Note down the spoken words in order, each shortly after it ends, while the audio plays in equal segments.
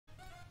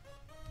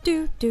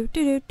John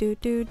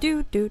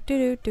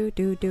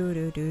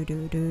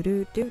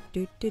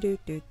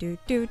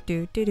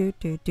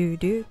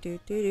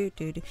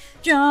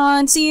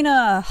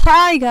Cena!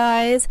 Hi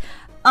guys!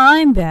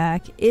 I'm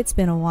back. It's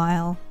been a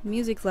while.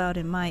 Music's loud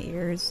in my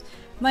ears.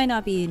 Might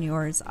not be in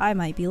yours. I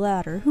might be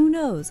louder. Who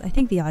knows? I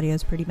think the audio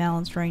is pretty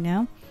balanced right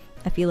now.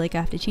 I feel like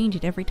I have to change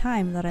it every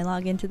time that I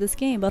log into this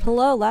game. But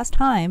hello, last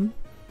time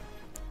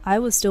I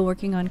was still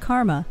working on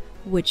Karma,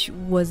 which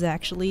was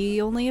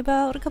actually only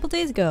about a couple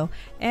days ago.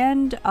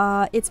 And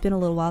it's been a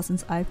little while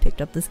since I've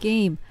picked up this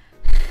game.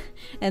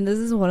 And this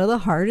is one of the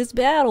hardest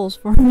battles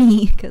for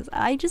me, because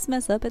I just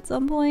mess up at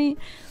some point.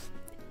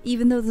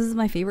 Even though this is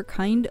my favorite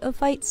kind of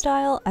fight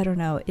style, I don't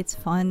know, it's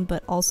fun,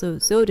 but also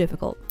so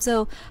difficult.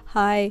 So,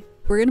 hi,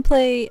 we're gonna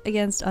play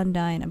against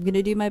Undyne. I'm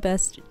gonna do my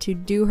best to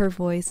do her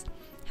voice.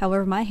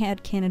 However, my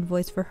headcanon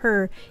voice for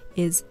her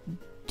is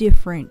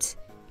different.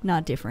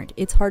 Not different.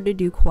 It's hard to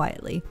do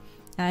quietly.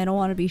 I don't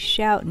want to be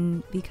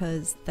shouting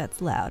because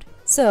that's loud.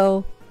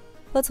 So,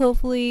 let's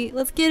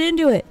get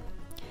into it.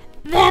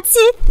 That's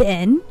it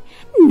then!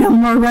 No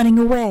more running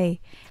away.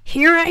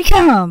 Here I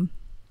come!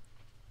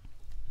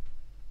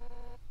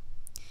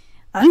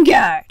 On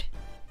guard!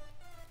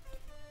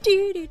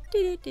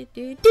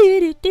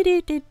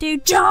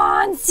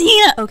 John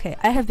Cena! Okay,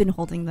 I have been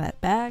holding that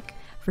back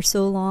for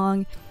so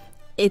long.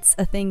 It's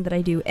a thing that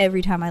I do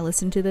every time I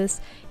listen to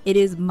this. It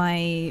is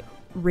my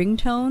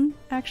ringtone,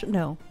 actually.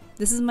 No,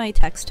 this is my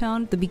text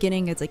tone. The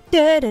beginning, it's like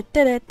da da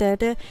da da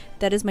da.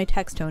 That is my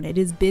text tone. It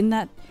has been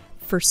that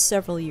for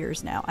several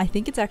years now. I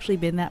think it's actually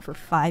been that for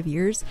 5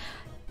 years.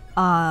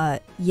 Yeah,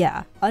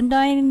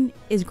 Undyne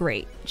is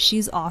great.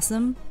 She's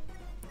awesome.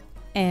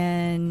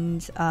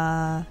 And,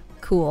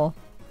 cool.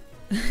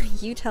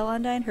 You tell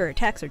Undyne her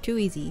attacks are too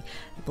easy.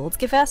 The bullets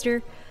get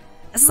faster.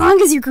 As long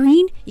as you're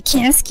green, you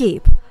can't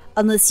escape.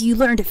 Unless you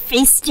learn to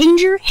face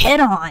danger head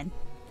on.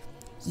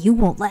 You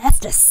won't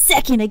last a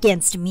second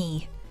against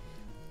me.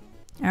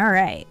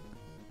 Alright.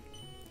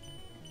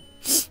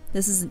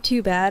 This isn't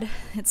too bad.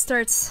 It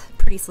starts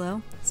pretty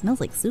slow. It smells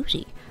like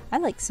sushi. I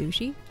like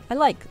sushi. I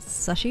like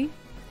sushi.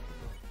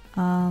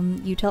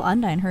 You tell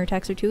Undyne her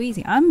attacks are too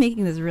easy. I'm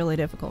making this really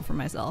difficult for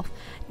myself.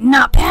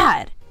 Not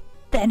bad!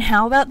 Then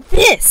how about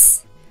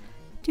this?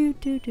 Do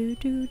do do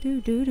do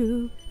do do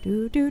do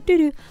do do do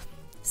do.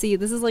 See,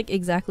 this is like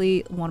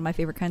exactly one of my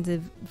favorite kinds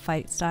of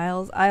fight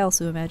styles. I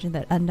also imagine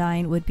that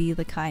Undyne would be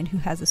the kind who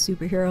has a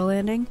superhero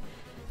landing.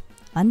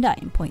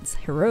 Undyne points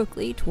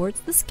heroically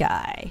towards the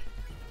sky.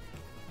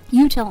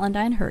 You tell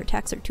Undyne her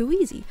attacks are too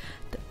easy.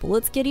 The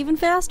bullets get even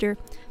faster.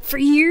 For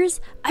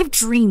years, I've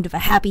dreamed of a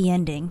happy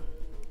ending.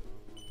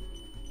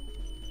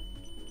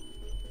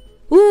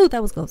 Ooh,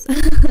 that was close.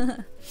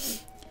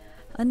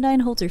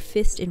 Undyne holds her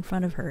fist in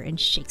front of her and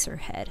shakes her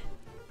head.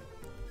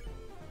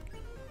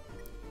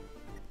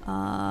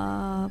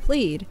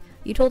 Plead.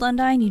 You told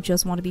Undyne you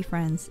just want to be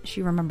friends.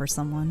 She remembers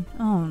someone.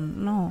 Oh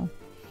no.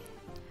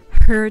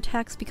 Her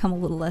attacks become a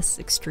little less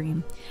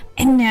extreme.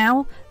 And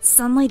now,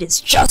 sunlight is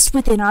just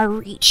within our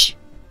reach.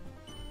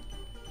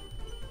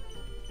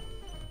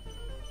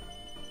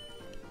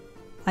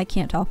 I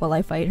can't talk while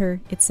I fight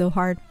her. It's so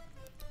hard.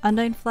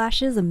 Undyne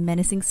flashes a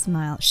menacing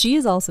smile. She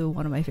is also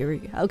one of my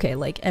favorite. Okay,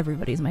 like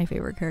everybody's my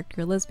favorite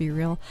character, let's be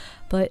real.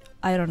 But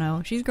I don't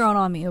know. She's grown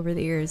on me over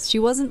the years. She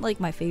wasn't like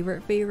my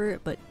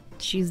favorite, but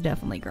she's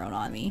definitely grown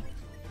on me.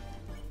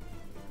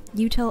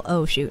 You tell.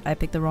 Oh shoot, I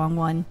picked the wrong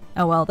one.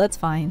 Oh well, that's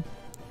fine.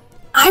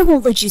 I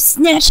won't let you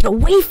snatch it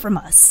away from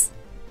us!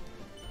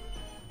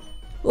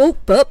 Oh,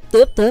 up.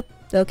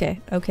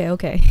 Okay.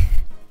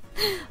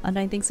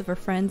 Undyne thinks of her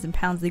friends and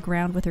pounds the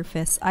ground with her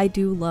fists. I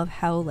do love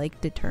how, like,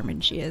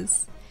 determined she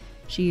is.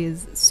 She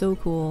is so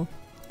cool.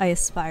 I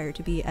aspire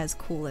to be as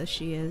cool as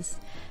she is.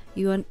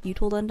 You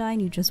told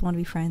Undyne you just want to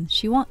be friends.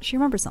 She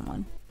remembers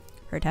someone.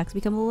 Her attacks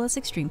become a little less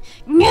extreme.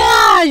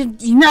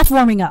 You're not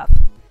warming up!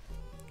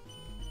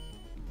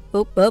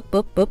 Up.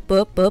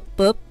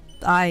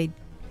 I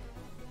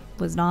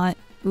was not.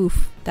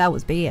 Oof, that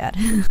was bad.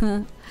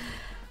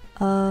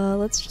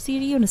 Let's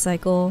see a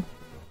unicycle.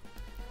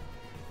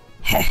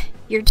 Heh,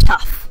 you're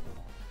tough.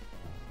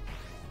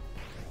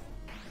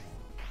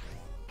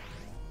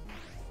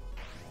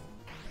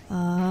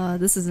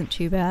 This isn't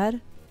too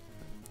bad.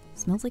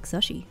 Smells like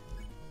sushi.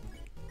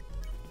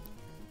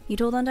 You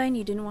told Undyne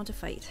you didn't want to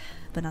fight,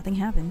 but nothing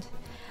happened.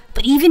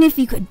 But even if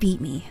you could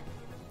beat me.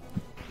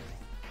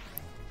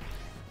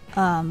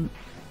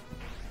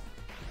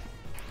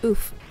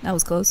 Oof, that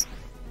was close.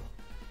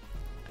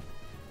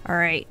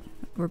 Alright,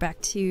 we're back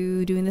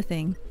to doing the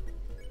thing.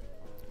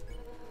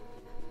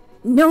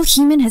 No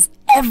human has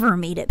ever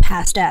made it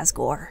past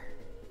Asgore.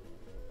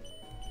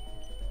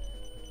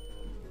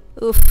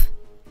 Oof.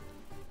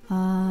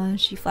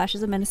 She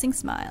flashes a menacing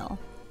smile.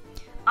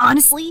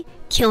 Honestly,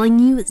 killing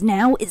you is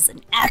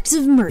an act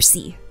of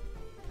mercy.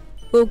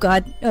 Oh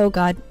god, oh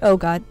god, oh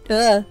god.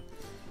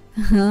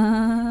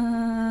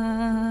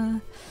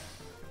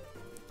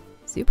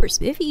 Super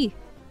spiffy.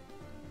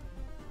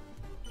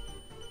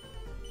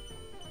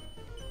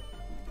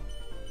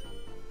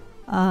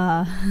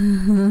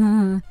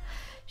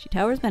 She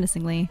towers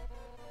menacingly.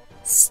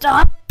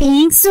 Stop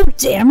being so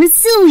damn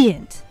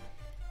resilient!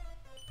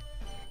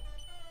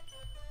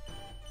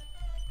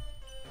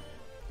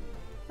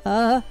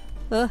 Okay,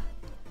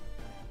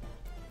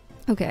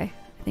 I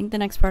think the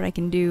next part I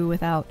can do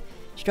without...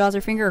 She draws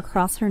her finger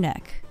across her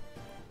neck.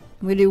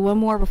 I'm gonna do one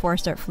more before I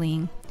start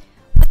fleeing.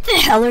 What the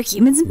hell are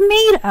humans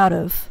made out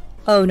of?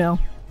 Oh no.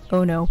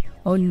 Oh no.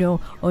 Oh no.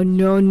 Oh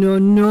no, no,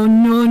 no,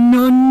 no,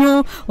 no,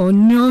 no. Oh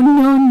no,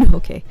 no, no.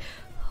 Okay.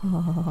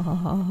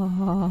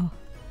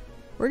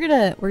 We're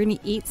gonna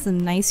eat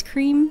some ice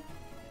cream.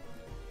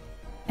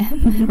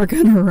 And then we're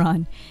gonna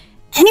run.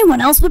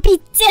 Anyone else would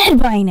be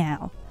dead by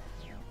now.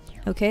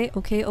 Okay,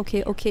 okay,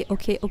 okay, okay,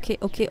 okay, okay,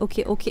 okay, okay,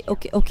 okay, okay,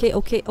 okay,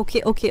 okay,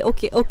 okay, okay,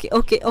 okay, okay,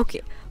 okay,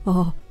 okay.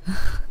 Oh.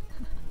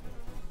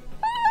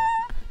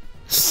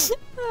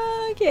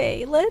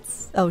 Okay,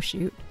 let's... Oh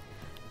shoot.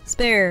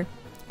 Spare.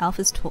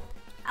 Alphys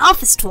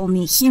told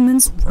me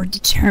humans were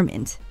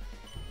determined.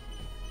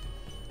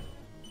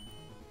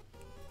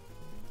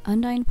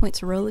 Undyne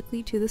points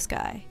heroically to the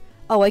sky.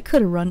 Oh, I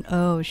could have run.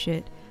 Oh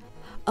shit.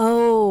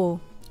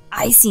 Oh,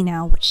 I see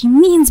now what she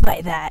means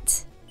by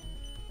that.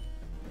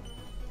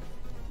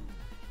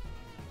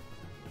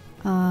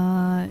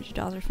 She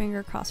draws her finger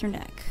across her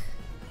neck.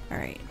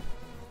 Alright.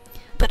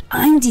 But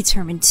I'm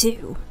determined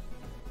too.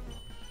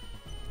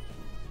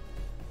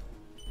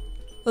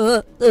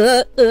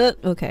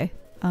 Okay.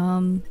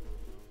 I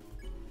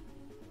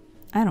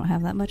don't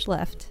have that much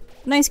left.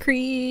 Nice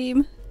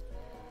cream!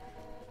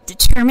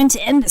 Determined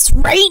to end this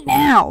right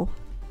now!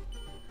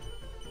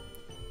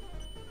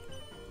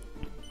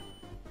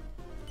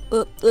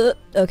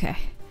 Okay.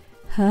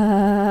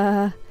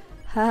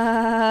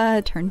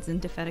 Turns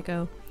into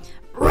Fetico.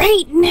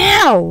 Right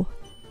now!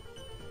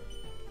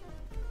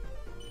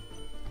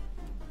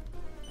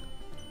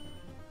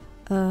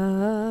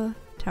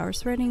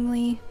 Towers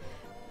threateningly.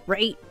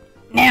 Right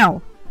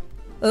now!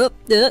 I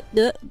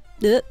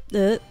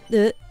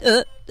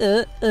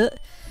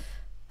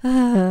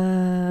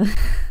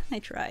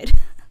tried.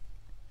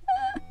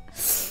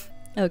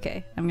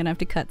 Okay, I'm gonna have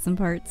to cut some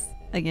parts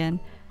again.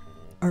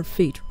 Our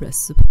fate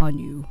rests upon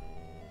you.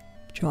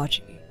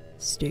 Chachi,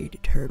 stay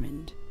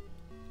determined.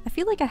 I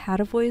feel like I had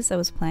a voice I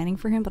was planning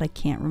for him, but I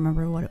can't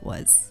remember what it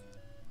was.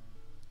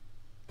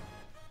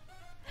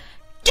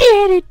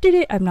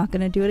 I'm not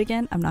gonna do it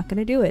again. I'm not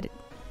gonna do it.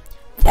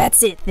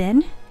 That's it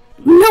then.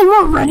 No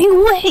more running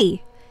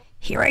away!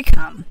 Here I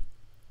come.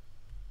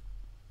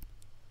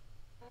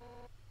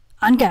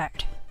 On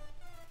guard.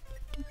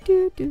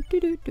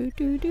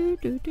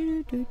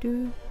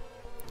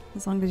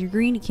 As long as you're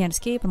green, you can't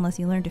escape unless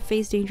you learn to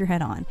face danger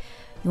head on.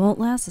 You won't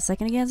last a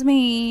second against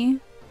me.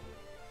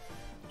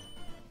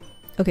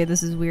 Okay,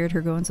 this is weird,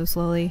 her going so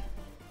slowly.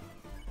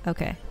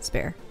 Okay,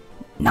 spare.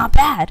 Not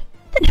bad!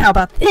 Then how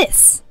about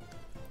this?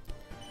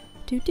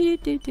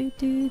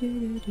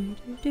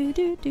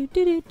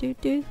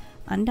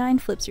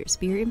 Undyne flips your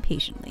spear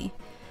impatiently.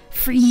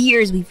 For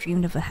years we've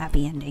dreamed of a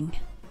happy ending.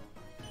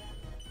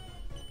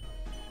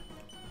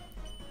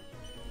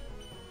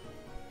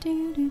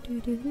 And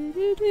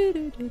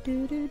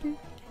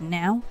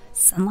now,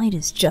 sunlight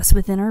is just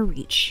within our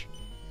reach.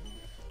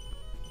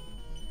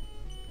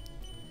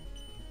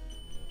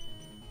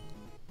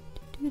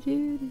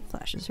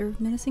 Flashes her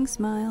menacing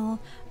smile.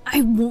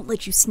 I won't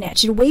let you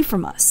snatch it away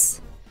from us.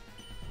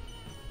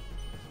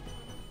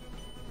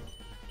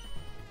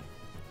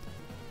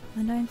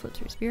 Undyne flips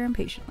her spear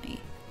impatiently.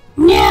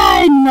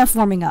 Nah, enough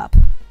warming up.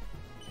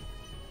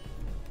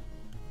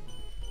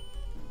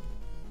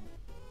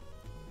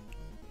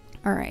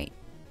 Alright.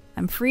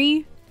 I'm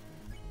free.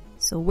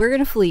 So we're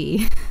gonna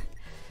flee.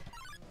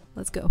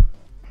 Let's go.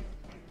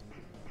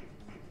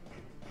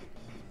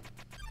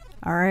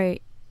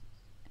 Alright.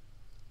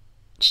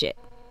 Shit.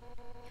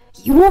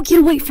 You won't get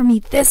away from me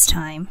this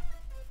time.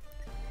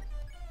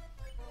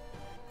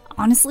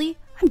 Honestly,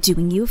 I'm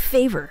doing you a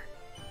favor.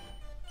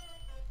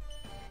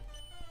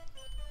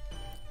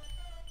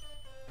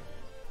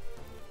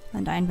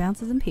 Undyne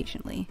bounces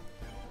impatiently.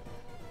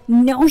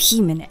 No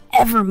human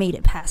ever made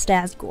it past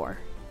Asgore.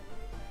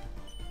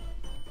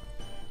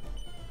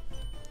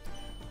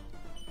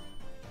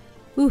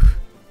 Oof.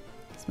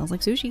 Smells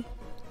like sushi.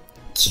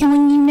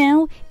 Killing you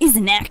now is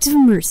an act of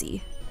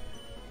mercy.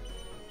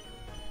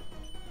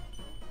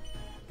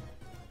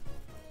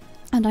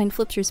 Undyne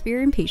flips her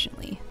spear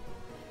impatiently.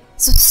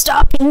 So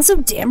stop being so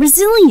damn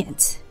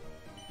resilient!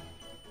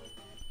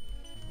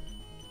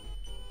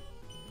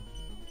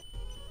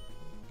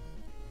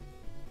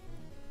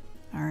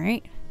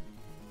 Alright.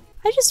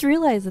 I just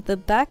realized that the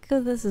back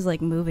of this is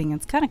like moving.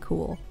 It's kind of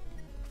cool.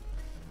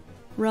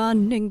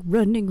 Running,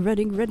 running,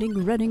 running,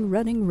 running, running,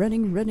 running,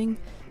 running, running.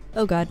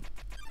 Oh god.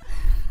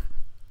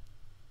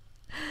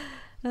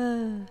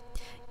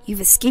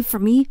 You've escaped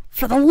from me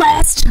for the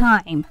last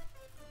time!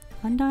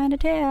 Undyne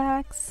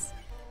attacks.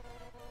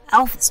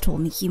 Alphys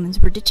told me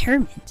humans were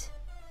determined.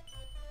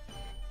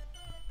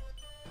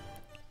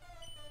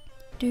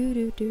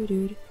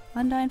 Doo-doo-doo-doo.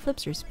 Undyne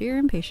flips her spear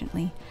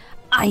impatiently.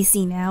 I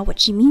see now what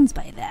she means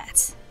by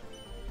that.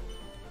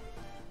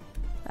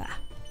 Ah.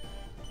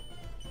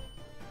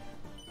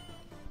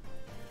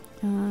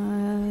 But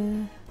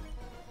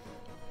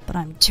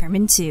I'm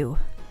determined to.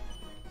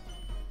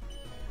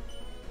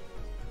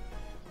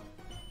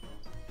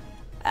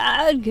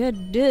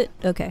 Good.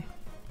 Okay.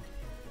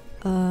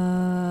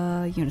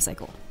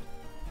 Unicycle.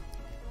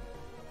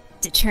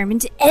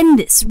 Determined to end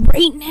this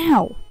right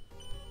now.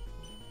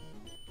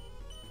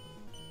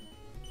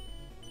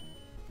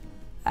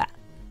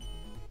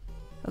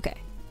 Okay.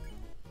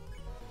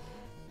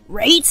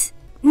 Right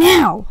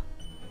now.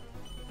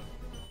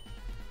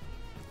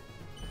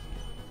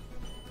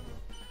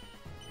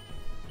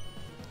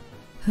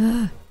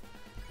 Smells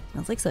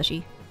like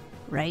sushi.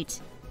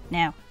 Right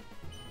now.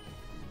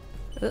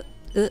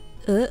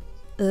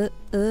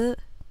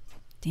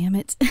 Damn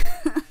it.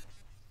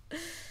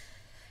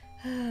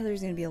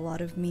 There's gonna be a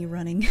lot of me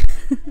running.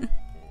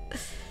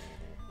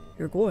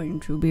 You're going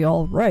to be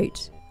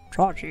alright,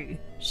 Chachi.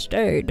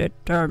 Stay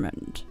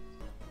determined.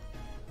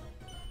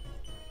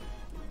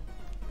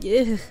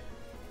 Yeah.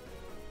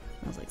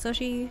 Smells like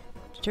sushi.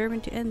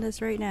 Determined to end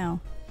this right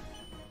now.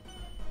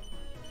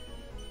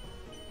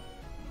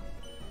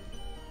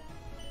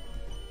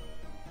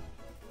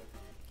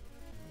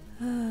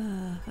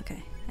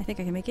 Okay, I think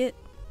I can make it.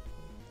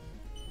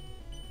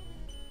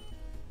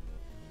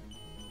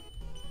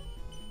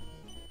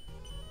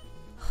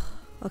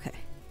 Okay.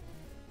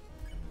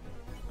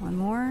 One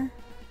more.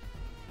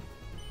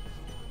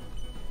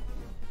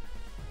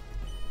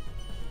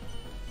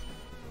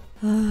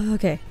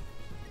 Okay.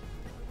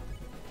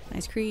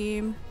 Ice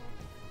cream.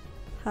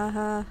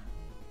 Haha.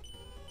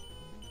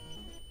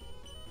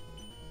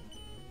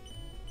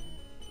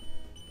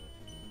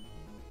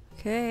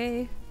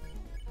 Okay.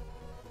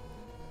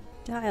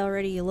 Die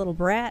already, you little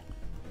brat.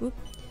 Oop.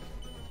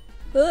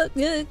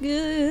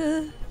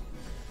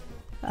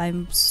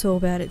 I'm so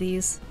bad at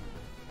these.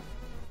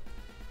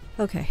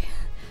 Okay.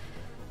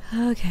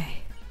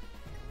 Okay.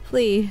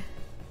 Flee.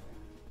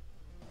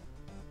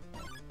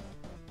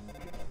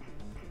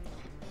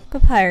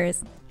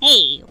 Papyrus.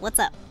 Hey, what's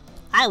up?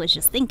 I was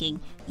just thinking,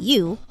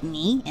 you,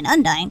 me, and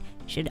Undyne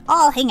should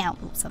all hang out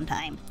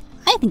sometime.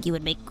 I think you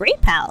would make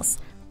great pals.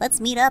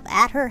 Let's meet up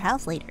at her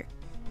house later.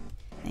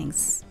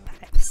 Thanks,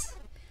 Papyrus.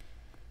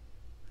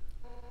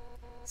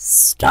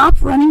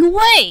 Stop running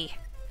away!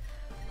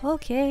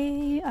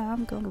 Okay,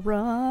 I'm gonna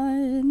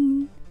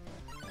run.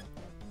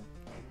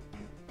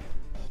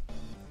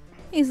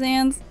 Hey,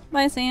 Sans.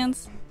 Bye,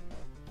 Sans.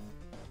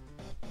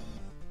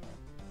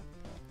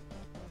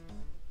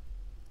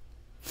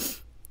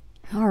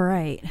 All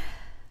right.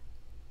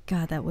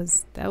 God, that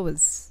was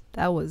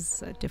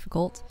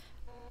difficult.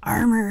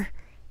 Armor,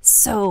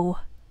 so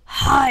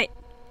hot,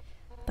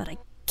 but I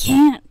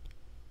can't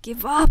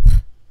give up.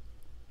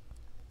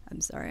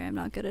 I'm sorry, I'm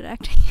not good at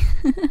acting.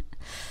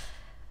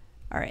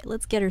 All right,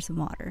 let's get her some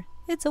water.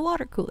 It's a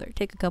water cooler.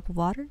 Take a cup of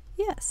water.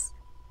 Yes,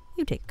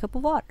 you take a cup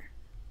of water.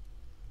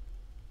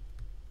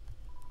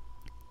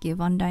 Give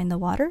Undyne the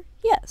water.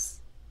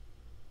 Yes.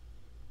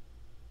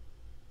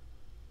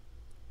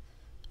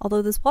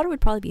 Although this water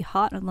would probably be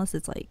hot unless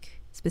it's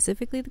like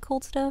specifically the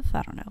cold stuff.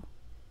 I don't know.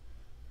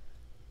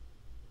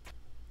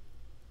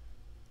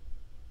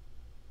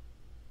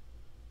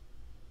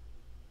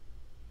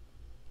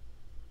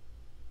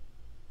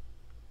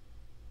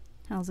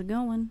 How's it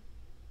going?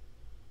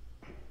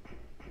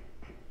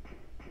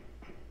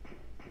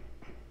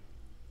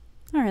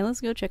 Alright,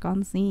 let's go check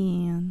on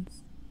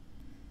Sans.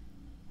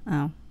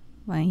 Oh,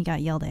 well, he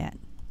got yelled at.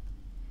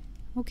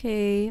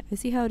 Okay, I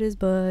see how it is,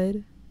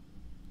 bud.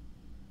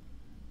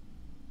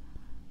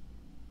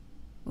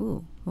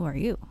 Ooh, who are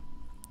you?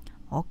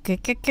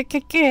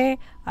 Okay.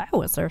 I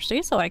was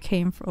thirsty, so I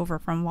came over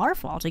from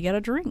Waterfall to get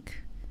a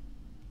drink.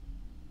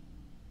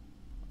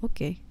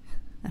 Okay,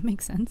 that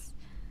makes sense.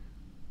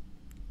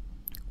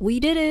 We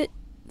did it!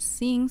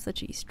 Seeing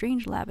such a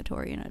strange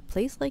laboratory in a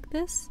place like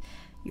this,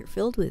 you're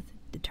filled with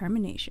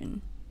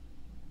determination.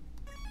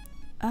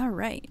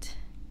 Alright.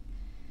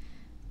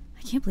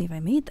 I can't believe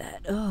I made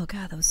that. Oh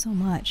god, that was so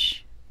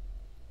much.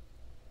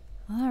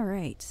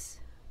 Alright.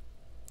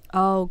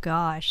 Oh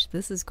gosh,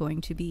 this is going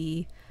to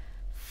be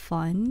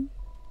fun.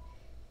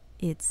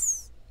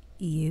 It's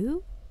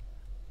you?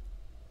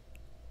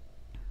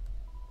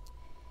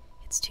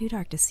 It's too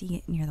dark to see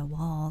it near the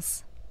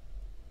walls.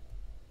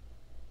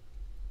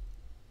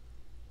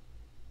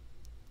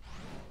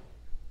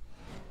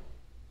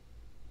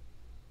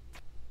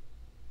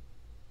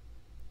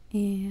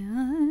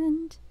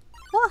 And...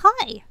 Oh,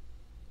 hi!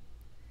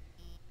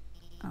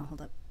 Oh,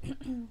 hold up.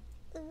 Ooh,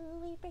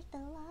 we break the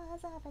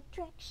laws of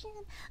attraction.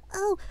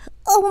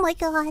 Oh my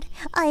god.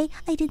 I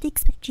didn't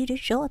expect you to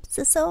show up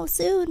so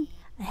soon.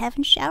 I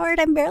haven't showered,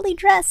 I'm barely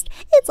dressed.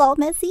 It's all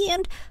messy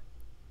and...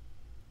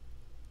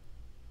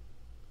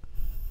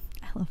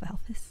 I love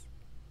Alphys.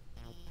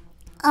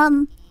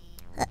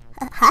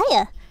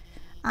 Hiya.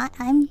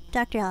 I'm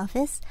Dr.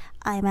 Alphys.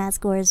 I'm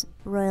Asgore's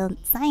royal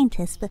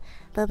scientist,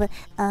 but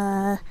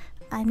I'm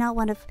not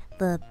one of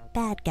the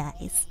bad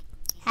guys.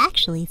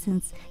 Actually,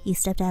 since you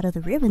stepped out of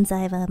the ruins,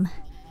 I've,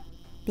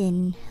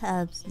 been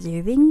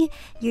observing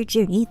your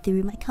journey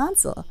through my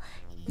console.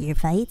 Your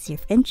fights, your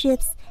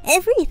friendships,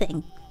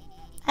 everything.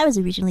 I was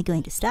originally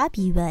going to stop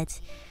you, but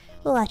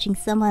watching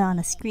someone on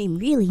a screen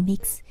really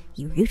makes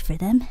you root for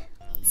them.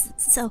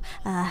 So,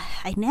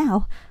 I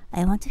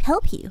want to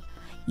help you.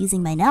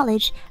 Using my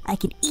knowledge, I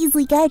can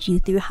easily guide you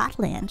through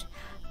Hotland.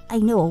 I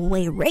know a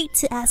way right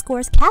to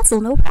Asgore's castle,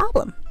 no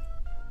problem.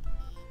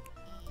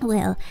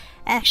 Well,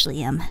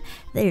 actually,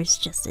 there's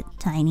just a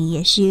tiny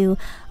issue.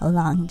 A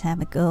long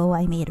time ago,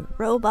 I made a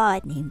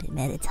robot named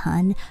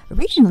Memento.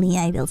 Originally,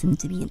 I built him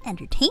to be an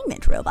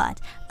entertainment robot.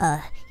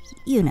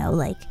 You know,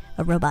 like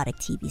a robotic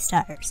TV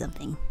star or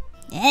something.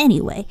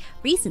 Anyway,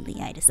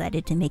 recently I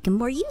decided to make him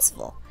more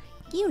useful.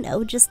 You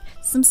know, just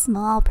some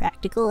small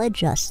practical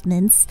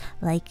adjustments,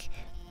 like,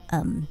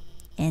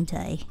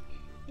 anti-human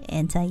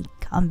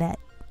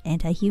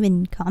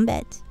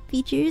combat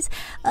features.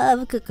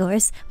 Of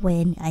course,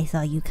 when I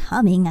saw you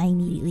coming, I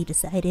immediately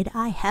decided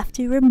I have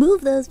to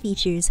remove those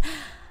features.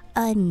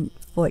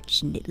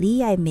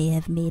 Unfortunately, I may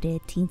have made a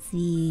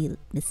teensy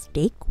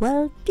mistake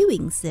while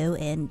doing so,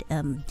 and,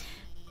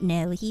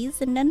 now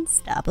he's an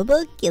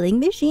unstoppable killing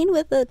machine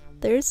with a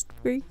thirst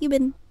for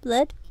human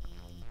blood.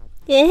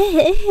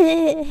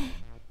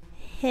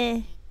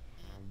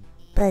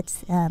 But,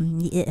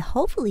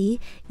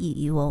 hopefully,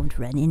 you won't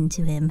run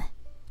into him.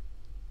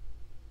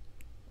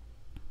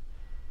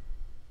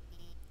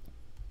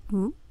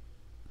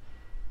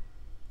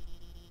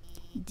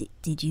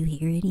 Did you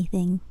hear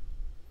anything?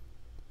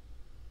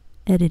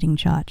 Editing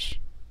Chotch.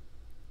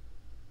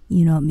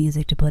 You know what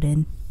music to put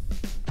in.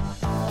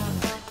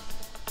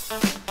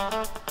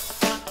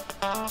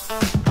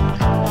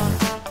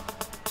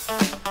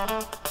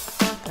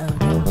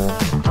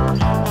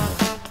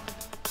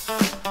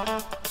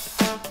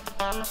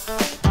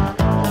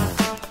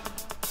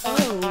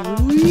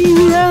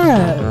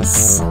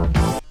 Yes!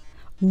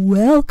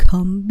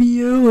 Welcome,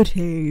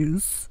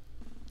 beauties,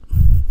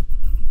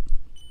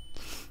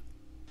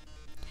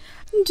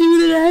 to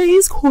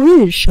today's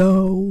quiz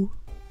show.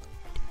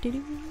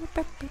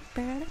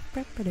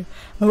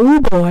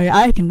 Oh boy,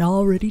 I can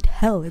already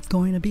tell it's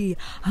going to be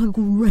a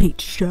great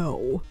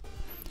show.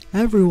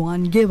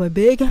 Everyone give a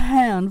big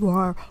hand for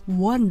our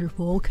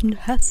wonderful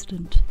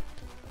contestant.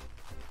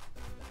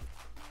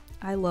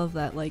 I love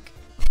that, like,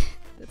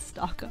 that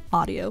stock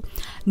audio.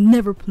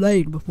 Never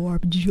played before,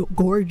 but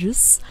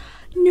gorgeous.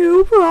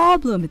 No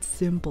problem, it's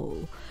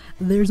simple.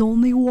 There's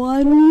only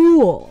one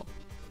rule.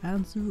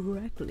 Answer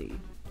correctly,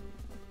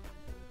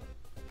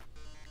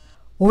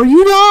 or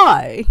you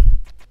die!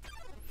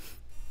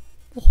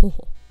 Oh.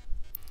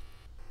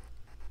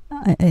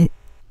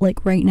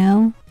 Like right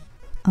now,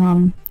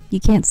 you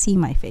can't see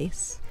my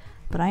face,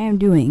 but I am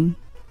doing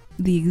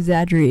the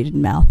exaggerated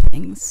mouth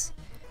things,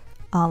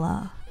 a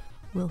la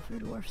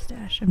Wilford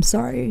Warfstache. I'm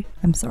sorry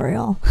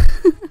all.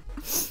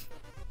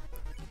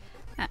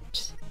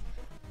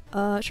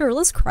 Sure,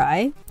 let's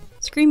cry.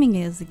 Screaming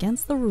is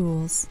against the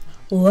rules.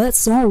 Let's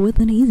start with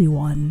an easy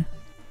one.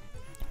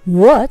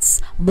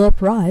 What's the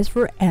prize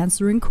for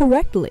answering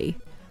correctly?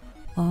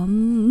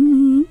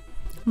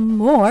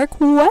 More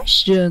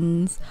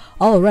questions.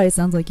 Alright,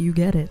 sounds like you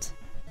get it.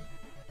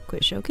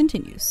 Quiz show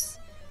continues.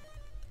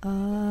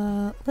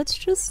 Let's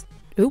just...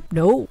 Oop,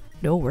 no,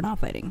 we're not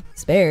fighting.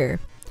 Spare.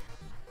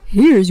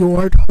 Here's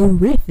your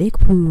terrific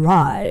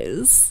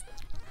prize.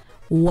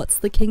 What's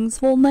the king's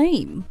full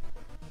name?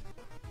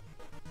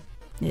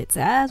 It's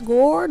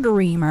Asgore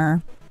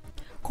Dreamer.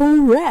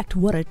 Correct,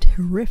 what a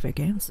terrific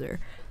answer.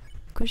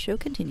 Quiz show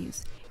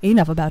continues.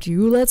 Enough about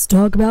you, let's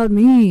talk about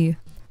me.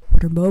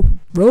 What are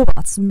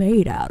robots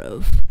made out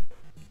of?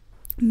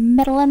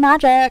 Metal and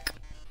magic.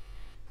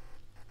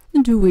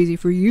 Too easy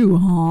for you,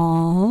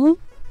 huh?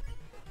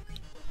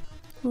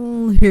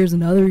 Well, here's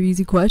another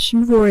easy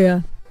question for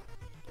you.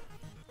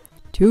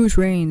 Two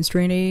trains,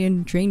 train A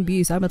and train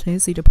B,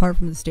 simultaneously depart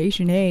from the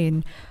station A,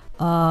 and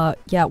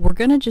yeah, we're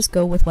gonna just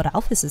go with what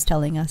Alphys is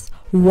telling us.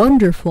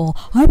 Wonderful.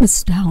 I'm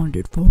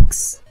astounded,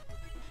 folks.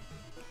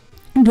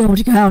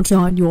 Don't count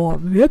on your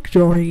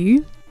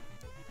victory.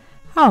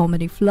 How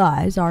many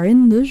flies are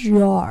in the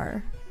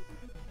jar?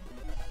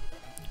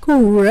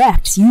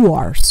 Correct. You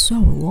are so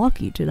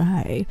lucky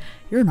today.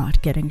 You're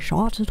not getting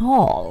shot at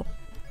all.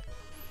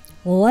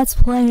 Let's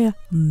play a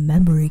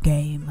memory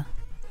game.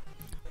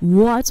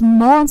 What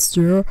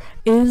monster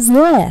is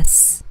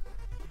this?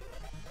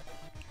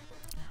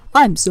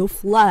 I'm so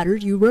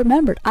flattered you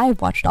remembered.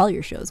 I've watched all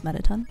your shows,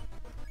 Mettaton.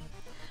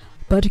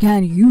 But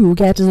can you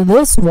get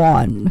this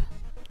one?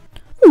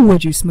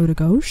 Would you smoot a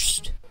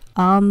ghost?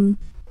 We're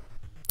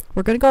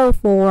gonna go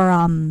for,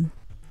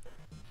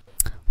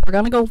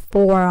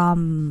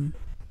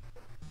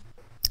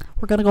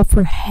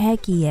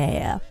 heck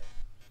yeah.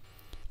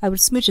 I would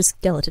smooch a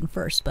skeleton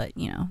first, but,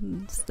 you know,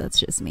 that's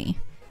just me.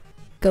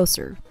 Ghosts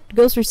are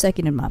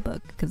second in my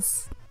book,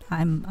 because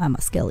I'm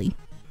a skelly.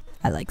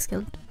 I like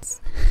skeletons.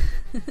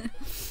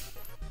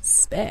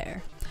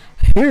 Spare.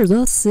 Here's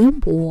a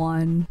simple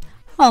one.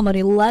 How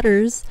many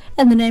letters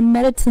in the name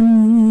Mettaton?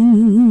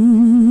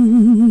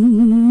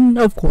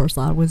 Of course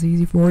that was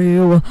easy for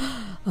you.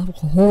 Of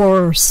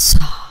course.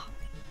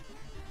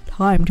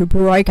 Time to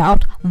break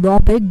out the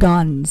big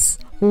guns.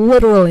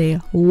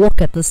 Literally,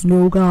 look at this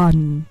new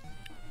gun.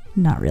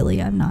 Not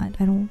really, I'm not.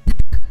 I don't.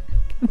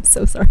 I'm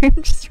so sorry,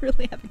 I'm just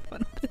really having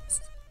fun with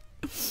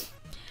this.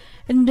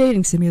 And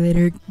dating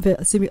simulator. I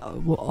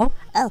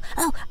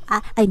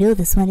know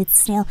this one. It's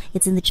snail.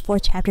 It's in the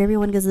 4th chapter.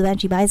 Everyone goes to the bed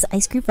and she buys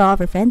ice cream for all of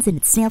her friends, and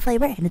it's snail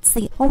flavor, and it's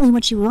the only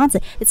one she wants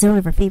it. It's one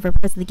of her favorite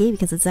parts of the game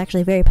because it's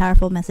actually a very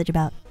powerful message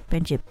about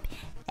friendship.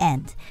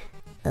 And,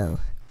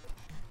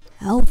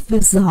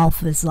 Alphys,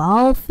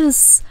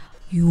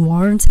 you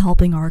aren't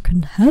helping our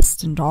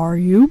contestant, are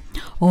you?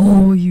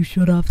 Oh, you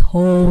should have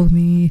told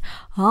me.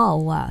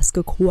 I'll ask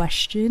a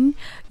question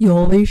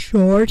you'll be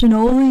sure to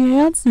know the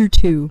answer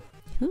to.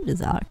 Who does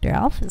Dr.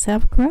 Alphys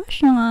have a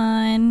crush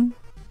on?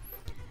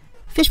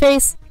 Fish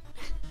face!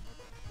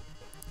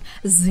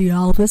 See,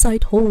 Alphys, I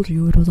told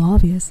you it was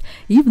obvious.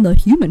 Even the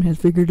human has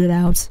figured it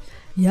out.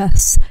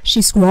 Yes,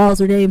 she scrawls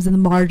her names in the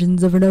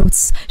margins of her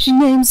notes. She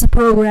names the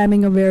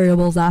programming of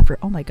variables after—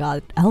 oh my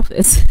god,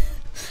 Alphys.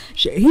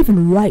 She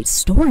even writes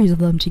stories of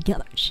them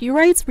together. She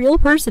writes real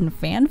person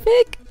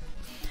fanfic?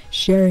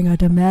 Sharing a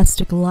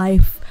domestic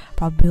life.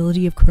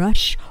 Probability of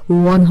crush,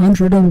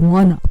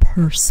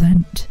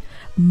 101%.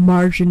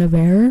 Margin of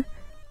error,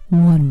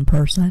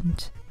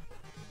 1%.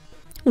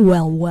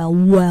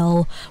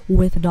 Well,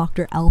 with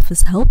Dr.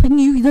 Alphys helping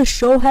you, the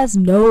show has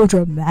no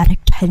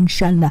dramatic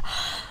tension.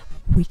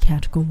 We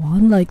can't go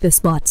on like this,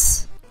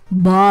 but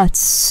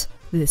this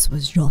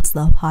was just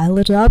the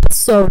pilot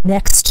episode.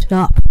 Next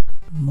up,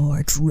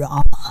 more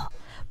drama,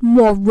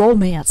 more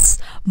romance,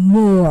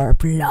 more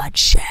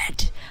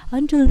bloodshed.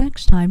 Until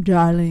next time,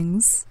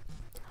 darlings.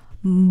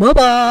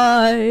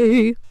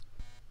 Bye-bye!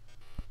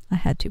 I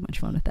had too much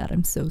fun with that.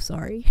 I'm so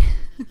sorry.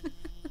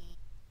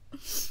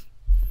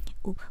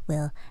 oh,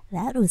 well,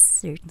 that was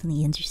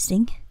certainly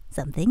interesting.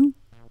 Something.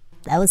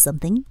 That was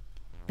something.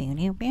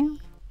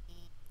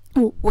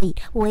 Oh, wait.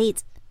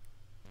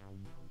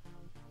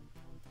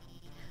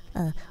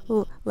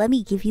 Well, let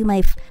me give you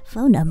my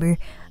phone number.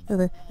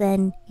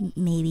 Then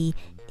maybe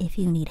if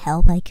you need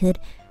help, I could.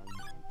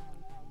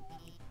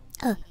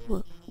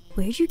 Well,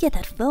 where'd you get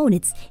that phone?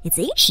 It's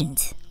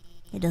ancient.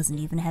 It doesn't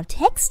even have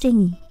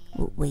texting.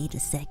 Well, wait a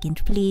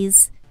second,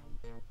 please.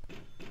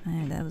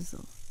 That was.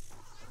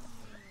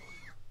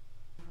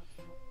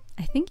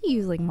 I think you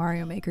use like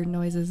Mario Maker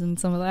noises and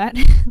some of that.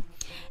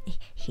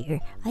 Here,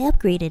 I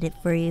upgraded it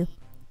for you.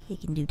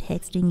 It can do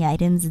texting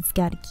items, it's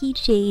got a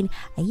keychain.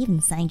 I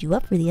even signed you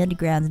up for the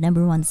Underground's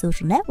 #1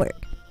 social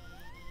network.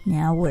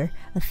 Now we're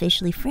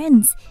officially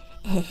friends.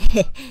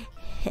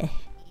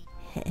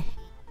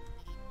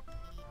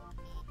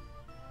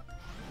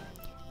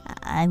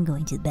 I'm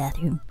going to the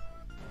bathroom.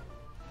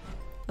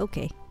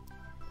 Okay.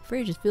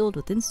 Fridge is filled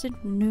with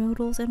instant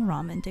noodles and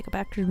ramen. Take a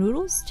pack of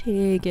noodles?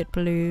 Take it,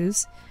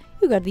 please.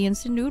 You got the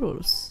instant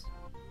noodles.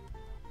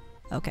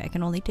 Okay, I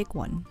can only take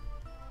one.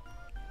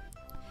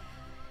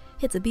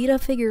 It's a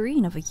beat-up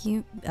figurine of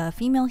a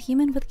female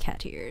human with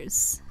cat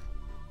ears.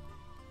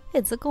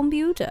 It's a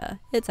computer.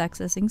 It's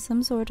accessing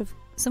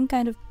some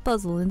kind of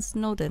puzzle in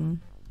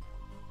Snowden.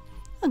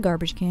 A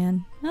garbage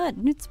can.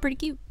 It's pretty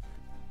cute.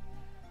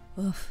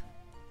 Oof.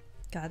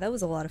 God, that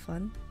was a lot of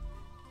fun.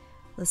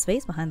 The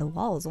space behind the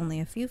wall is only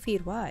a few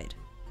feet wide.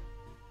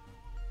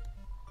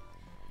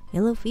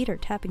 Yellow feet are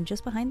tapping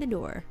just behind the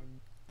door.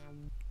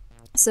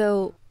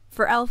 So,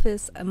 for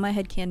Alphys, my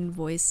headcanon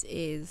voice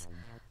is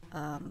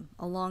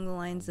along the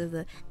lines of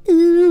the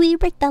 "Ooh, we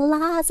break the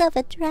laws of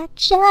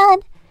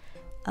attraction."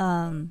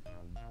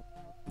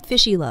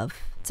 Fishy Love.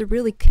 It's a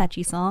really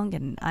catchy song,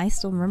 and I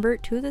still remember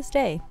it to this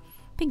day.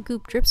 Pink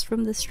goop drips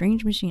from this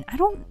strange machine.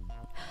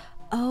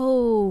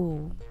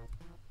 Oh,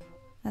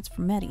 that's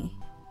from Medi.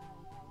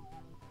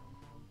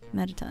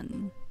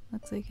 Mediton.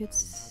 Looks like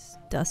it's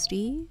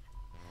dusty.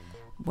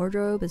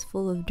 Wardrobe is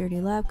full of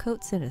dirty lab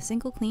coats and a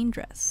single clean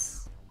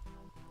dress.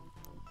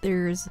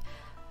 There's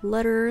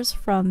letters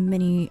from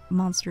many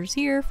monsters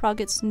here.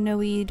 Frogget,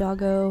 Snowy,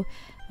 Doggo.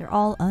 They're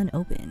all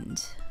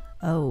unopened.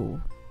 Oh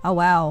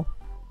wow.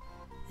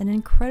 An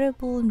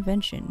incredible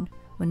invention.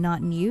 When not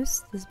in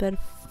use, this bed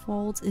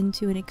folds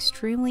into an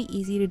extremely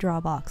easy to draw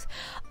box.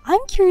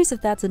 I'm curious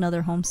if that's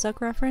another Homestuck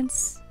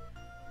reference.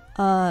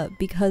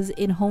 Because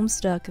in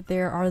Homestuck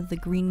there are the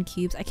green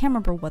cubes. I can't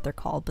remember what they're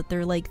called, but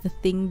they're like the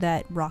thing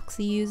that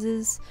Roxy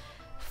uses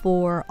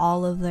for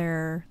all of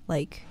their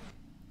like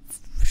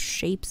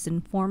shapes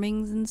and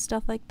formings and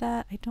stuff like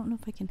that. I don't know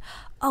if I can.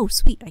 Oh,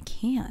 sweet, I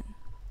can.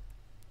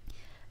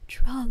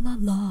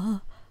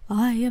 Tra-la-la,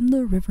 I am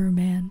the river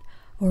man,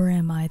 or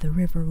am I the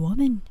river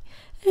woman?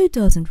 It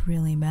doesn't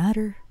really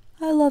matter.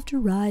 I love to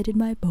ride in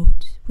my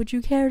boat. Would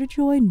you care to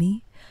join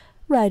me?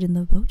 Ride in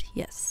the boat,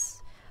 yes.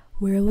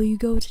 Where will you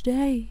go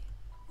today?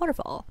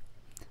 Waterfall.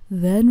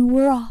 Then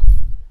we're off.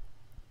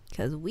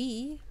 Because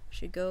we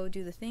should go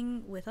do the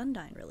thing with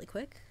Undyne really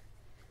quick.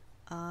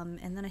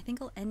 And then I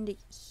think I'll end it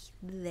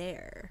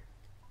there.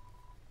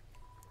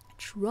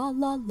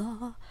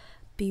 Tra-la-la,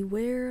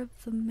 beware of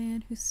the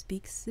man who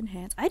speaks in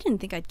hands. I didn't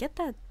think I'd get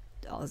that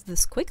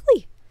this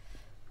quickly.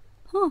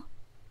 Huh.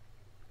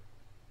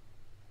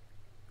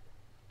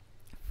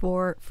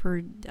 For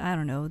I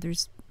don't know,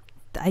 there's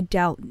I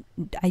doubt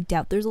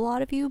there's a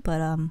lot of you,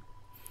 but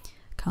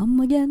come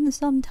again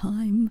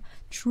sometime,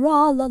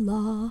 tra la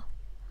la.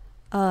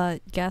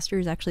 Gaster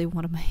is actually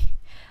one of my,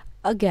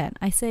 again,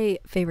 I say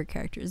favorite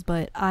characters,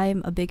 but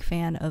I'm a big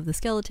fan of the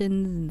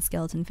skeletons and the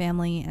skeleton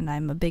family, and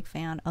I'm a big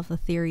fan of the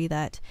theory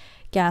that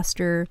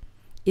Gaster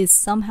is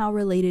somehow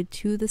related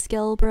to the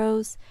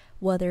Skelbros,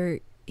 whether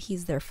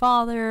he's their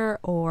father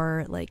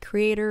or like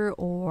creator,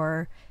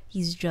 or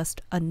he's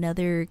just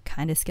another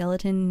kind of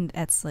skeleton.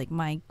 That's like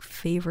my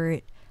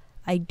favorite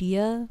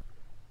idea.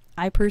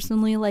 I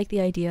personally like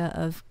the idea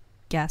of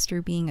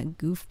Gaster being a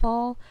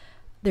goofball.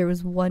 There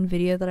was one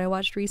video that I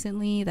watched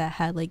recently that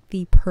had like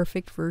the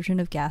perfect version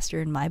of Gaster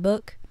in my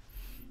book.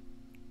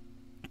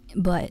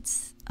 But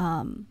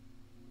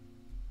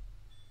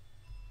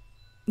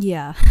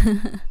yeah.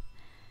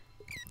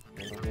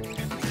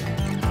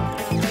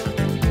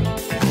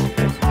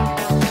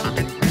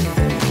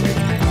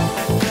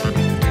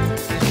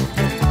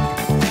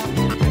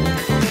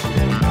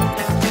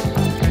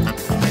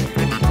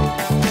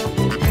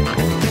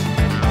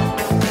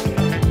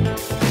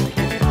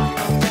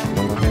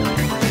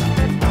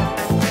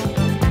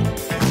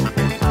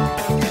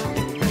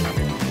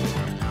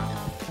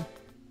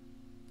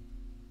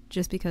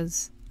 Just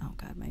because, oh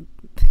god, my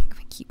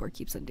keyboard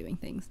keeps on doing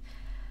things.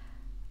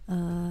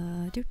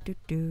 I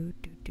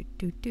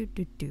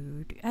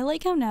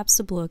like how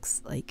Napstab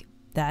looks like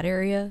that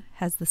area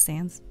has the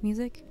Sans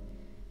music.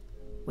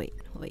 Wait.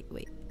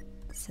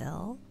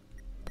 Sell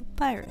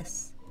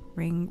Papyrus.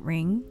 Ring,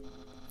 ring.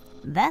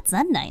 That's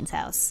Undyne's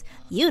house.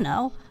 You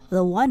know,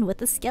 the one with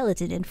the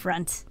skeleton in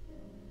front.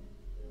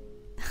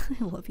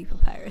 I love you,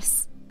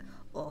 Papyrus.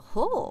 Oh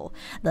ho!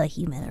 The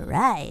human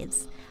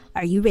arrives.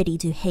 Are you ready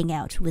to hang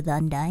out with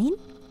Undyne?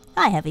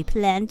 I have a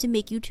plan to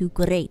make you two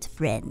great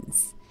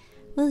friends.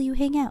 Will you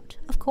hang out?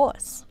 Of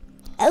course.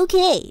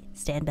 Okay,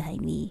 stand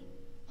behind me.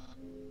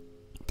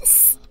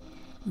 Psst.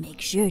 Make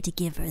sure to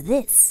give her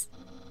this.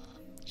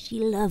 She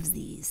loves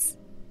these.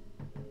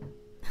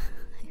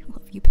 I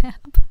love you,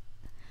 Pap.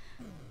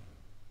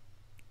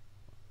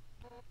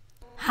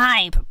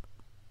 Hi,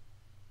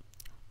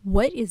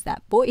 what is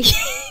that voice?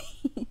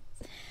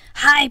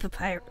 Hi,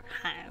 Papyrus.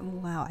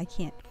 Wow, I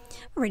can't.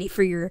 I'm ready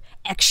for your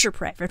extra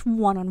private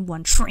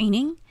one-on-one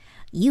training.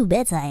 You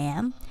bet I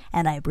am,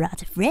 and I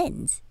brought a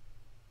friend.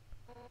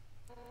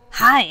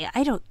 Hi,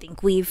 I don't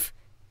think we've...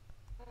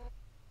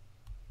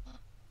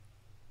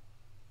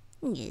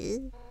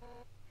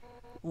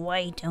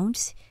 Why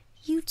don't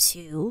you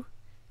two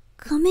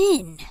come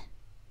in?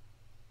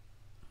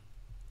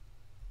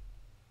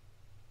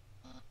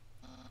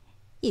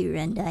 Here,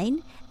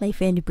 Undyne, my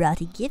friend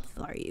brought a gift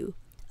for you.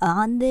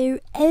 On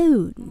their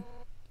own.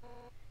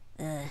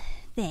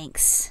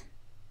 Thanks.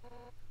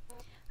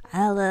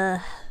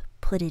 I'll,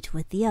 put it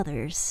with the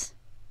others.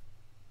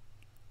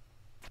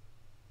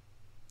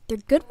 They're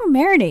good for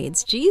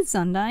marinades. Jeez,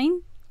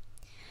 Undyne.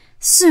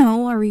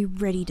 So, are we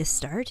ready to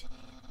start?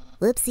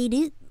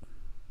 Whoopsie-doop.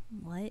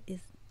 What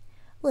is...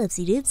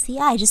 Whoopsie-doopsie,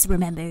 I just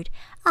remembered.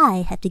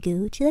 I have to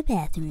go to the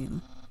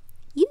bathroom.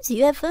 You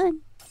two have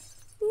fun.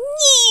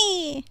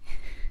 Nyeh!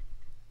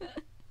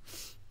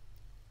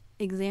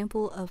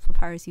 Example of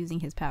Papyrus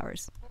using his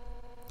powers.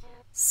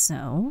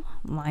 So,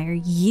 why are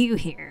you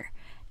here?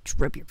 To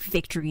rub your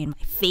victory in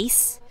my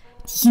face?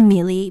 To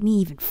humiliate me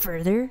even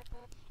further?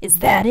 Is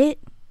that it?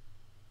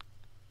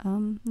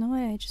 No,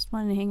 I just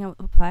wanted to hang out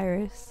with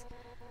Papyrus.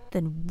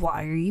 Then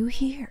why are you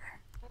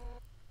here?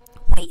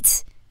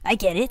 Wait, I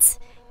get it.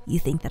 You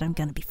think that I'm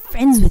gonna be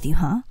friends with you,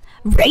 huh?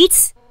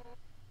 Right?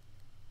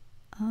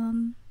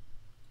 You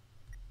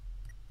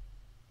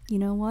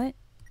know what?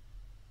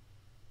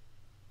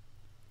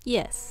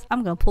 Yes,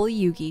 I'm gonna pull a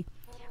Yugi.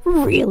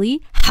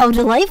 Really? How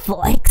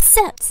delightful, I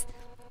accept.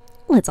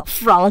 Let's all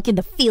frolic in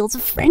the fields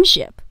of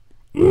friendship.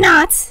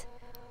 Not!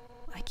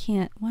 I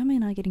can't. Why am I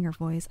not getting her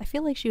voice? I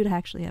feel like she would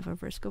actually have a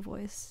Vriska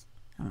voice.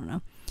 I don't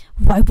know.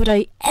 Why would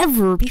I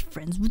ever be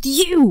friends with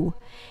you?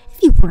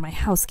 If you were my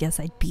house guest,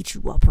 I'd beat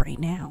you up right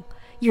now.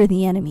 You're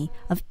the enemy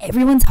of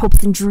everyone's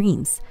hopes and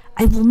dreams.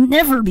 I will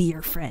never be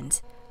your friend.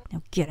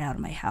 Now get out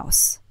of my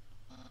house.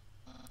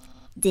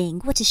 Dang,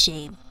 what a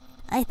shame.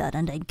 I thought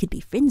Undyne could be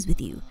friends with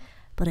you,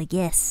 but I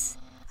guess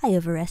I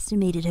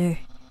overestimated her.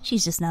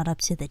 She's just not up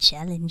to the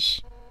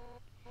challenge.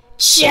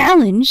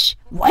 Challenge?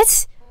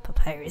 What?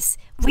 Papyrus,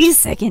 wait a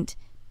second.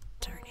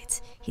 Darn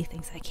it, he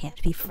thinks I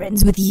can't be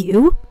friends with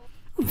you?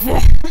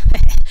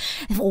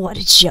 What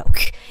a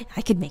joke.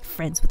 I could make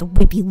friends with a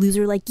wimpy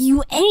loser like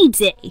you any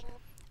day.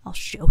 I'll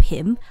show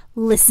him.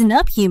 Listen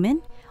up,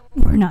 human.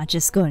 We're not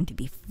just going to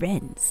be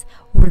friends.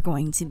 We're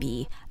going to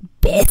be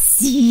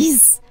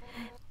besties.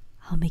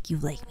 I'll make you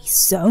like me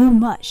so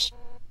much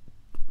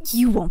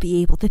you won't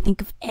be able to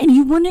think of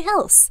anyone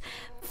else.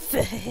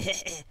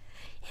 It's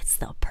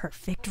the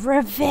perfect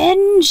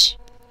revenge.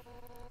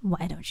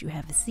 Why don't you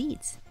have a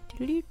seat?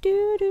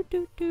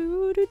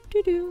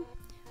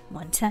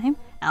 One time,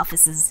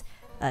 Alphys's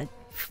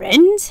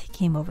friend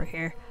came over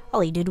here.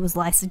 All he did was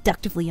lie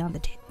seductively on the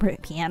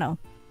piano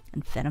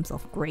and fed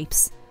himself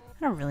grapes.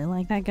 I don't really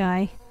like that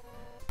guy,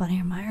 but I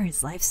admire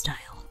his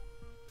lifestyle.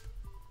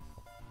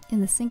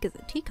 In the sink is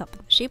a teacup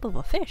in the shape of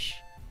a fish.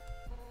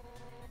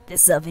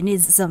 This oven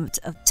is some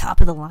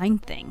top-of-the-line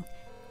thing.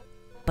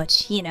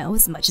 But, you know,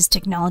 as much as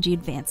technology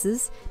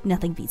advances,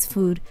 nothing beats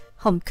food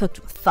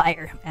home-cooked with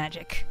fire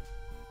magic.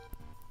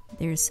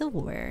 There's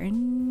silverware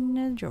in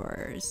the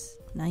drawers.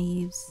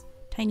 Knives,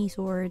 tiny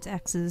swords,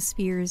 axes,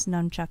 spears,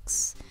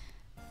 nunchucks.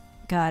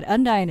 God,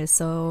 Undyne is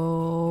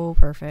so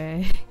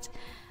perfect.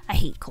 I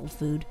hate cold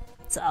food.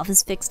 So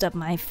Alphys fixed up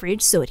my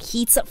fridge so it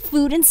heats up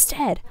food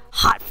instead.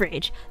 Hot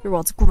fridge, the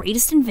world's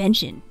greatest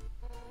invention.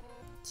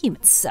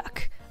 Humans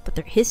suck, but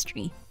their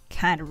history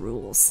kinda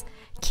rules.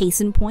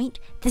 Case in point,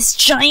 this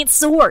giant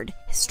sword!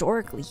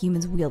 Historically,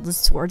 humans wielded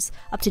swords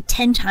up to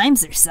 10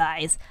 times their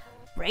size,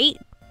 right?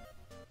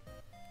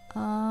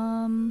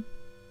 I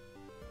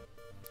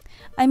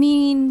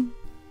mean...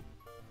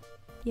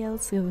 yeah,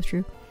 let's see if it's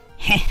true.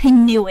 I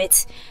knew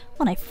it!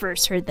 When I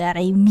first heard that,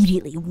 I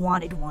immediately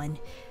wanted one.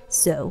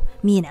 So,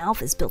 me and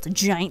Alphys built a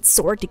giant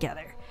sword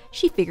together.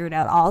 She figured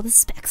out all the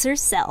specs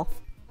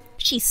herself.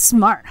 She's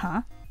smart,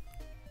 huh?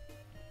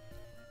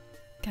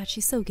 God,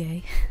 she's so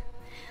gay.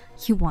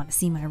 You want to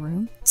see my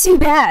room? Too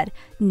bad!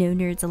 No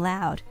nerds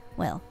allowed.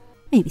 Well,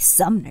 maybe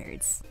some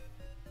nerds.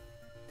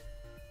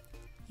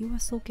 You are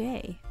so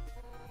gay.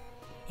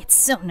 It's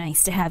so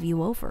nice to have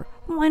you over.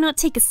 Why not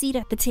take a seat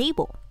at the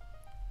table?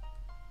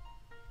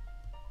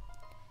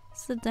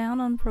 Sit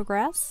down on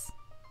progress?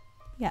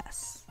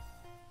 Yes.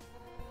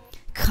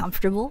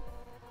 Comfortable?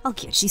 I'll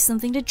get you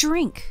something to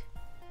drink.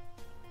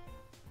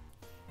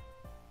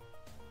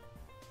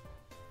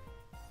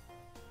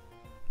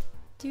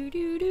 Do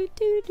do do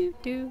do do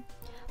do.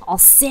 All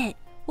set.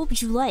 What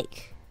would you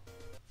like?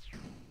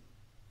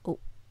 Oh,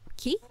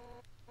 key?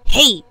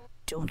 Hey,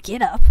 don't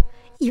get up.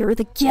 You're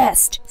the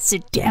guest.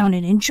 Sit down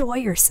and enjoy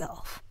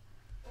yourself.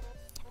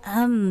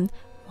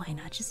 Why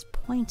not just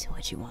point to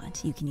what you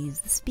want? You can use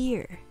the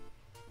spear.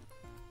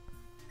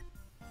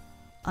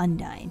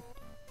 Undyne,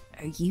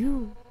 are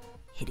you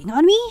hitting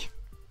on me?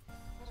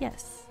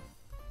 Yes.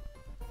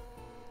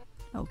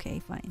 Okay,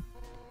 fine.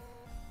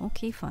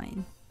 Okay,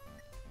 fine.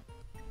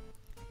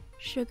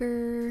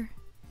 Sugar,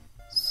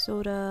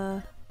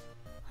 soda,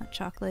 hot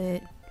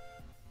chocolate,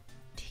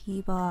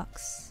 tea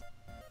box,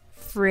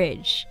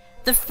 fridge.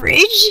 The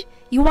fridge?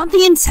 You want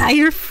the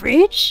entire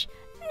fridge?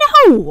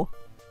 No!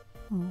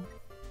 Oh,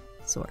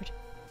 sword.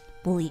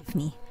 Believe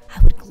me,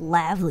 I would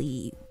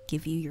gladly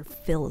give you your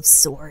fill of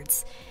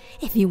swords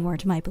if you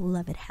weren't my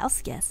beloved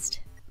house guest.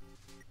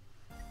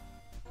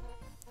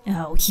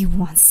 Oh, you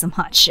want some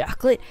hot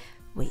chocolate?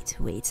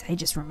 Wait, I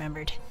just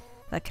remembered.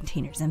 That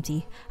container's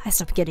empty. I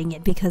stopped getting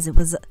it because it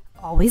was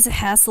always a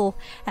hassle.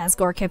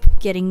 Asgore kept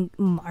getting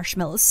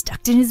marshmallows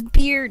stuck in his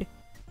beard.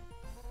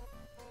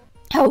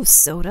 Oh,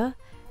 soda?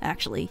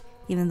 Actually,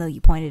 even though you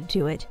pointed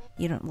to it,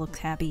 you don't look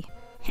happy.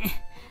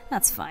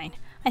 That's fine.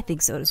 I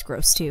think soda's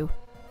gross too.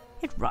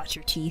 It rots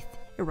your teeth.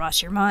 It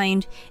rots your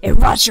mind. It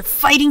rots your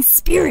fighting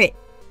spirit!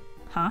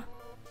 Huh?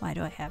 Why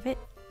do I have it?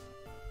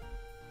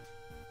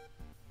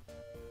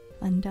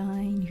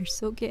 Undyne, you're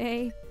so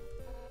gay.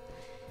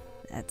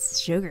 That's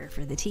sugar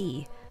for the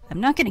tea.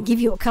 I'm not gonna give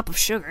you a cup of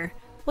sugar.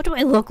 What do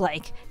I look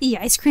like? The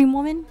ice cream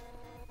woman?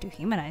 Do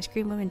human ice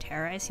cream women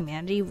terrorize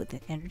humanity with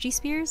the energy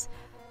spears?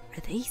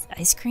 Are these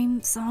ice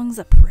cream songs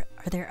are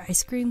their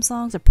ice cream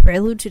songs a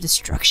prelude to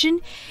destruction?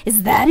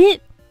 Is that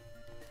it?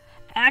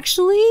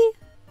 Actually,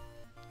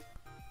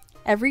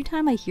 every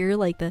time I hear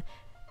like the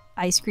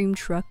ice cream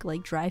truck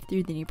like drive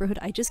through the neighborhood,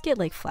 I just get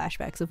like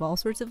flashbacks of all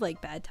sorts of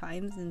like bad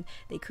times, and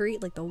they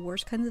create like the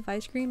worst kinds of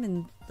ice cream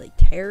and like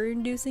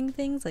terror-inducing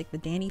things, like the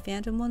Danny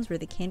Phantom ones where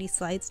the candy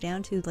slides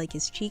down to like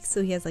his cheeks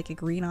so he has like a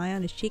green eye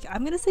on his cheek.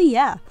 I'm gonna say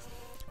yeah.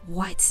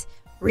 What?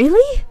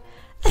 Really?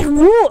 That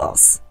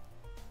rules!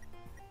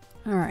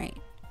 Alright,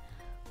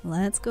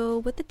 let's go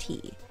with the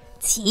tea.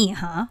 Tea,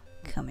 huh?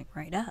 Coming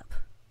right up.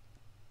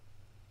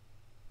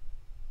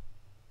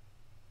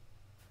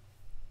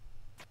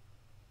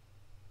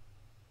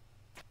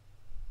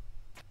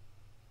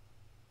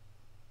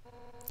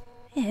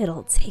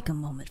 It'll take a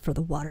moment for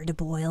the water to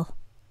boil.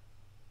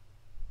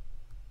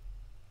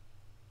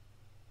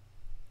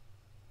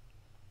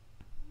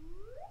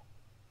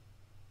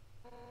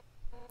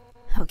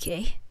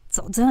 Okay, it's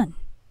all done.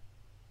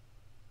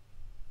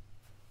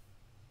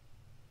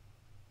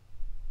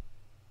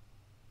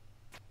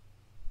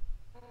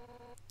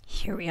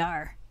 Here we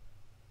are.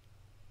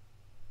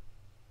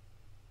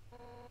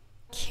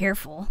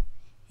 Careful,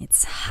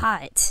 it's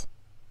hot.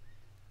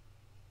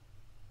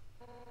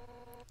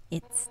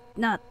 It's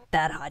not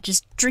that hot,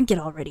 just drink it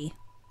already.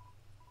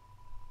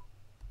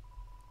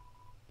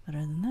 But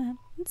other than that,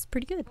 it's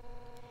pretty good.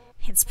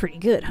 It's pretty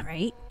good,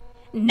 right?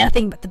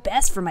 Nothing but the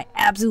best for my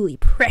absolutely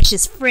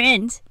precious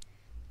friend.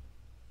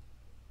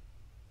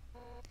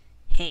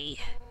 Hey,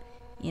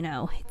 you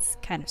know, it's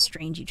kind of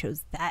strange you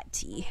chose that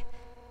tea.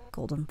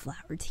 Golden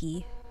flower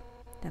tea.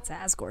 That's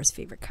Asgore's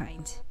favorite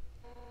kind.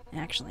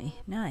 Actually,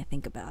 now I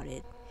think about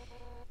it,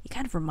 you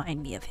kind of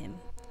remind me of him.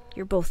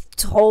 You're both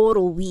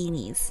total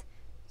weenies.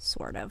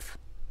 Sort of.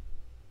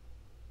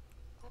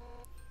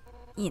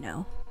 You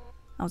know,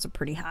 I was a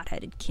pretty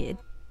hot-headed kid.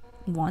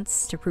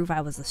 Once, to prove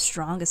I was the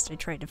strongest, I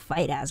tried to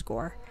fight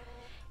Asgore.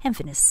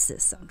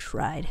 Emphasis on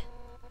tried.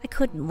 I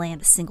couldn't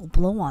land a single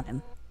blow on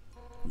him.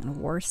 And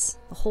worse,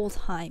 the whole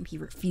time he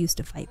refused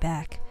to fight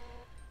back.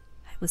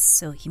 I was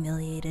so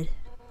humiliated.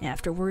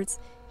 Afterwards,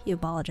 he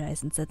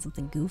apologized and said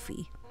something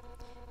goofy.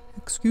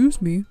 "Excuse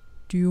me,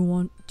 do you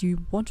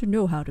want to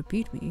know how to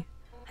beat me?"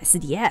 I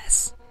said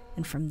yes,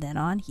 and from then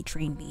on he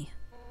trained me.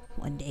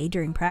 One day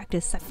during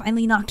practice, I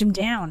finally knocked him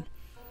down.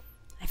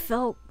 I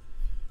felt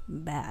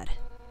bad,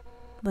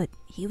 but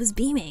he was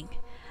beaming.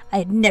 I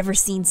had never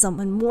seen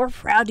someone more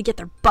proud to get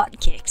their butt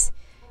kicked.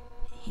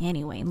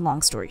 Anyway,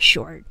 long story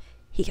short,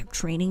 he kept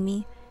training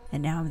me,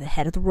 and now I'm the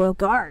head of the Royal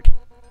Guard.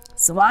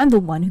 So I'm the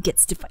one who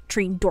gets to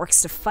train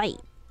dorks to fight.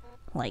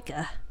 Like,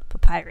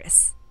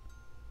 Papyrus.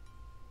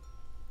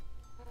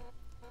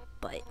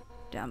 But,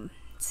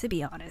 to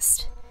be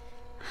honest,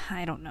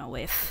 I don't know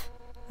if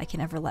I can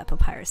ever let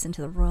Papyrus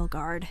into the Royal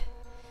Guard.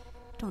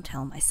 Don't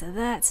tell him I said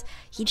that.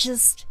 He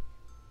just...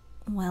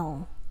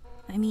 well,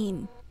 I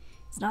mean,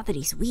 it's not that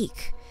he's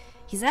weak.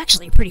 He's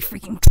actually pretty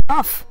freaking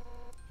tough.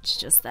 It's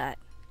just that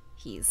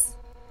he's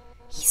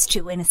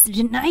too innocent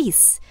and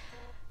nice.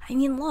 I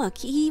mean, look,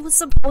 he was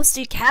supposed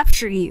to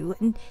capture you,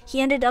 and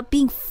he ended up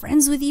being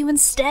friends with you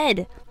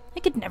instead. I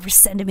could never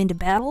send him into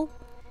battle.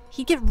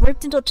 He'd get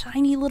ripped into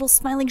tiny little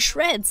smiling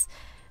shreds.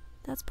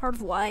 That's part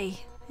of why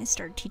I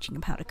started teaching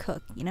him how to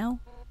cook, you know?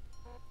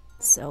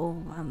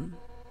 So,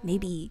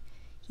 maybe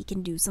he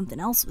can do something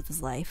else with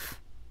his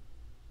life.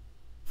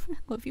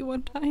 Love you,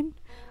 Undyne.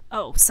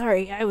 Oh,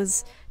 sorry, I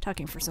was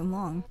talking for so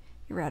long.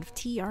 You're out of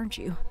tea, aren't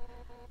you?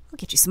 I'll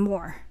get you some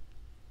more.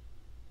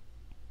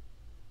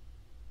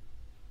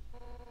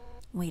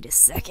 Wait a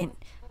second,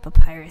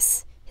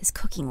 Papyrus. His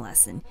cooking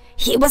lesson.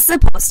 He was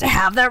supposed to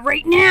have that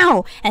right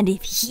now, and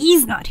if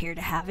he's not here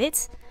to have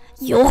it,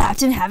 you'll have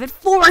to have it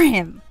for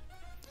him.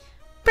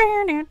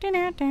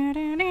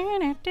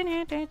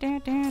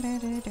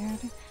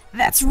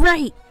 That's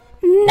right.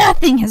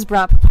 Nothing has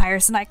brought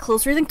Papyrus and I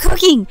closer than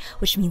cooking,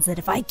 which means that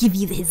if I give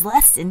you his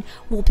lesson,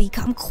 we'll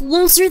become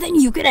closer than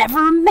you could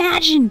ever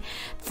imagine.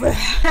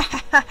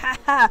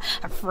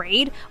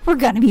 Afraid? We're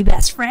gonna be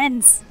best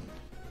friends.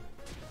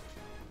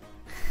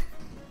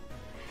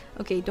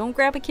 Okay, don't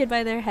grab a kid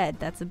by their head.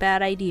 That's a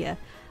bad idea.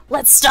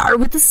 Let's start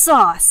with the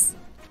sauce.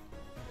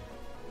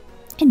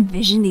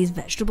 Envision these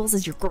vegetables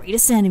as your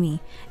greatest enemy.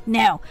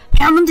 Now,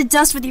 pound them to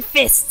dust with your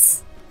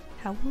fists.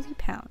 How will you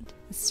pound?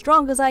 As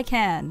strong as I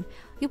can.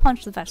 You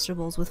punch the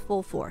vegetables with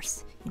full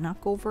force. You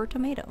knock over a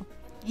tomato.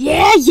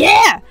 Yeah,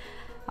 yeah!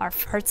 Our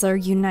hearts are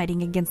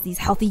uniting against these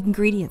healthy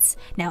ingredients.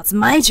 Now it's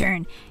my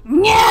turn.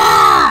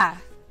 Yeah!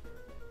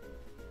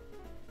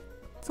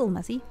 It's a little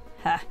messy.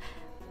 Ha.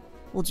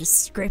 We'll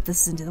just scrape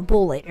this into the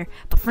bowl later.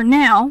 But for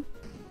now...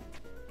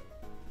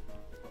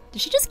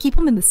 Did she just keep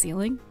them in the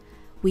ceiling?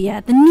 We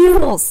add the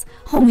noodles.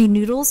 Homemade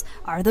noodles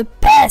are the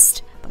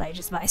best. But I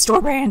just buy store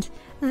brand.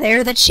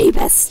 They're the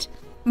cheapest.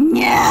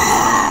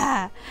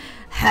 Yeah!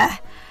 Ha.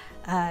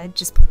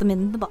 Just put them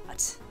in the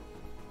pot.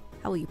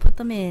 How will you put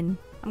them in?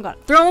 I'm gonna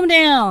throw them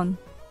down.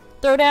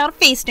 Throw down,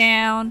 face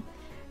down.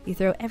 You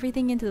throw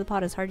everything into the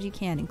pot as hard as you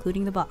can,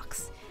 including the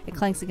box. It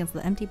clanks against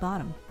the empty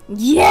bottom.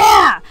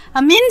 Yeah!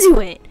 I'm into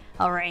it!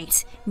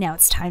 Alright, now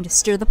it's time to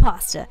stir the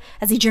pasta.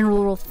 As a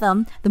general rule of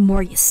thumb, the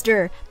more you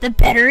stir, the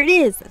better it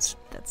is.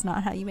 That's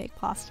not how you make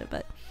pasta,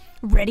 but...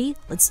 Ready?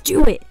 Let's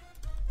do it!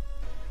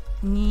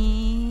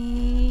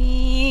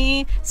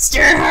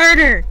 Stir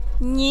harder!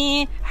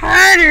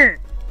 Harder!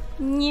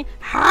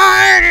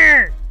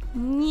 Harder!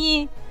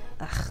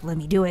 Ugh, let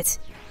me do it.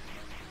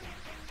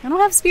 I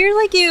don't have spirit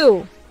like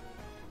you!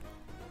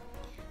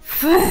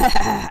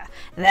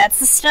 That's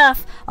the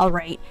stuff.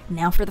 Alright,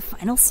 now for the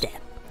final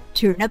step.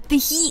 Turn up the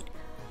heat.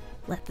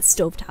 Let the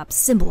stovetop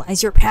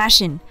symbolize your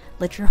passion.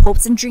 Let your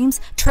hopes and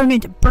dreams turn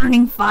into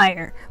burning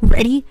fire.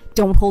 Ready?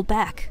 Don't hold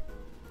back.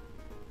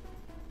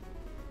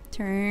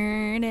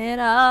 Turn it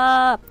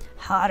up.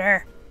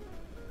 Hotter.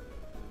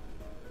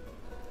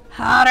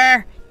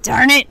 Hotter.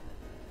 Darn it.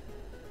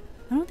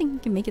 I don't think we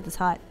can make it this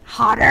hot.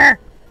 Hotter.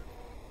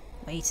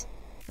 Wait,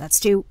 that's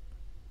too...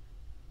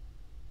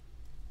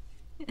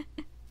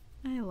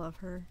 I love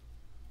her.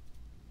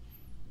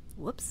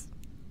 Whoops.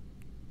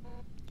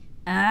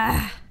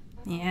 Ah,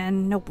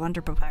 and no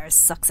wonder Papyrus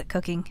sucks at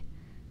cooking.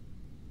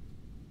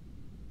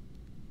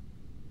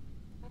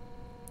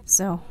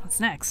 So, what's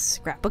next?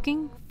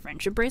 Scrapbooking?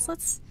 Friendship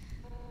bracelets?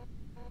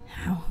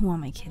 Oh, who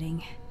am I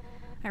kidding?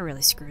 I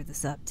really screwed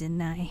this up,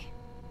 didn't I?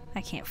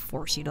 I can't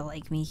force you to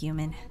like me,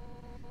 human.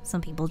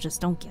 Some people just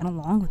don't get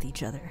along with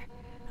each other.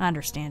 I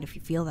understand if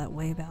you feel that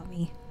way about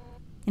me.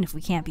 And if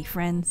we can't be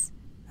friends,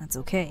 that's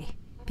okay.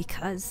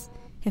 Because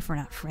if we're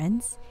not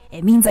friends,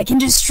 it means I can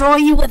destroy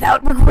you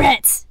without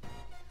regret!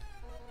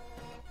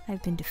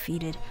 I've been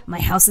defeated.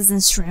 My house is in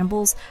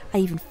shambles. I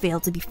even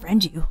failed to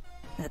befriend you.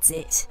 That's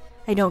it.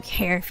 I don't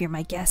care if you're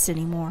my guest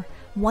anymore.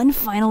 One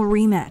final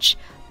rematch.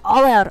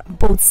 All out on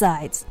both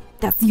sides.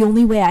 That's the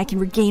only way I can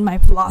regain my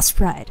lost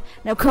pride.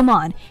 Now come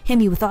on, hit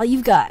me with all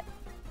you've got.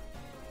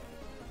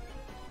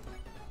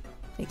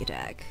 Fake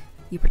attack.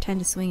 you pretend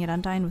to swing at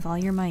Undyne with all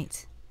your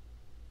might.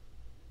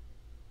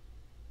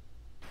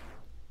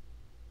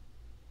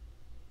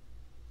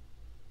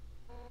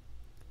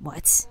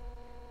 What?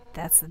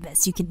 That's the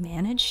best you can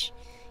manage?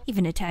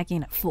 Even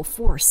attacking at full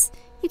force,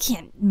 you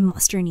can't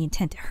muster any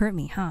intent to hurt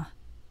me, huh?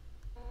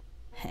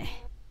 Hey,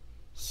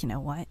 you know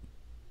what?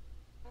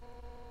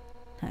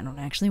 I don't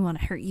actually want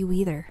to hurt you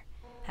either.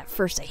 At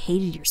first I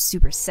hated your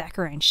super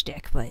saccharine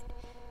shtick, but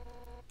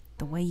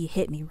the way you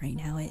hit me right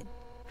now, it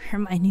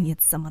reminded me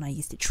of someone I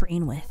used to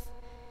train with.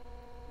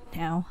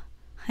 Now,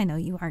 I know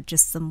you aren't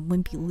just some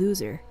wimpy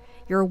loser.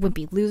 You're a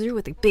wimpy loser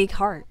with a big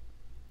heart.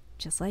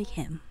 Just like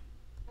him.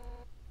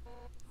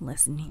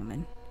 Listen,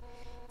 human.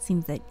 It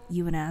seems that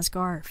you and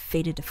Asgore are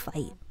fated to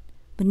fight.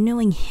 But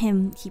knowing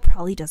him, he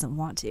probably doesn't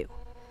want to.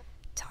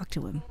 Talk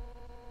to him.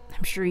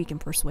 I'm sure you can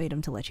persuade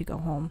him to let you go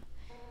home.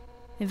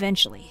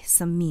 Eventually,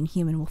 some mean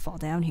human will fall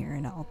down here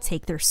and I'll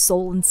take their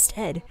soul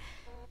instead.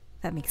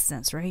 That makes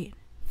sense, right?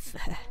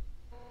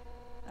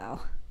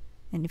 Oh,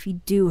 and if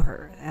you do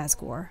hurt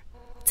Asgore,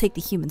 I'll take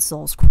the human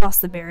souls, cross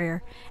the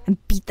barrier,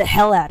 and beat the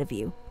hell out of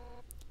you.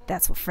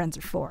 That's what friends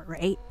are for,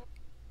 right?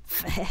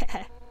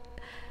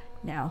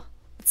 Now,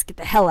 let's get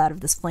the hell out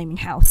of this flaming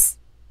house.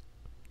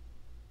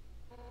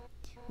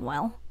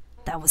 Well,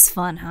 that was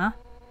fun, huh?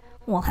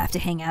 We'll have to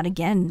hang out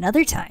again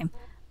another time.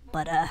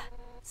 But,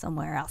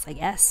 somewhere else, I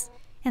guess.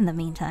 In the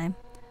meantime,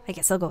 I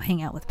guess I'll go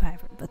hang out with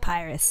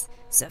Papyrus.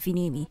 So if you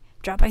need me,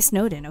 drop by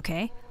Snowden,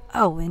 okay?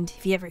 Oh, and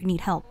if you ever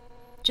need help,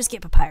 just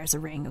get Papyrus a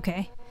ring,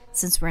 okay?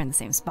 Since we're in the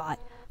same spot,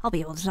 I'll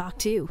be able to talk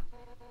too.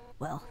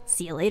 Well,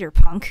 see you later,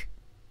 punk.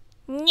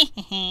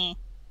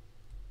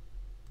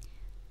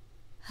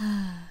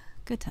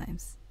 Good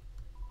times.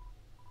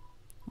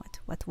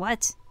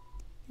 What?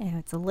 Yeah,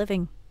 it's a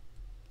living.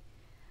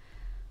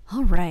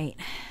 Alright.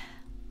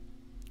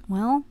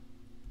 Well,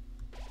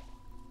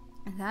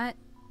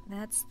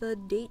 that's the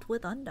date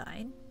with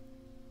Undyne.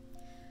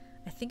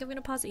 I think I'm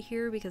gonna pause it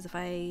here because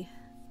I'm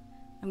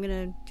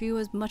gonna do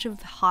as much of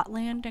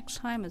Hotland next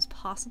time as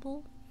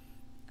possible.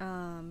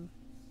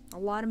 A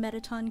lot of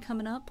Metaton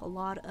coming up, a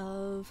lot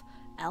of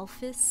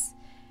Alphys,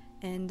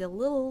 and a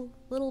little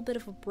bit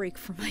of a break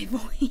for my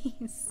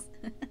voice.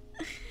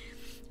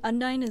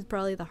 Undyne is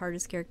probably the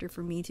hardest character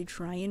for me to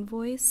try and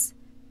voice,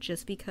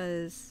 just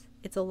because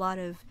it's a lot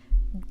of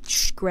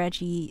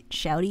scratchy,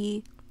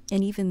 shouty,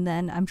 and even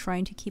then I'm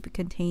trying to keep it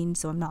contained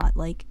so I'm not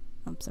like,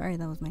 I'm sorry,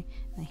 that was my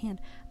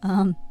hand.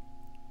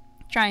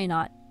 Trying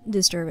not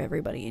disturb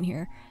everybody in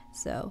here.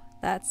 So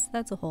that's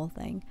a whole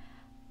thing.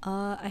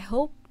 I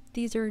hope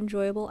these are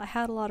enjoyable. I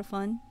had a lot of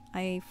fun.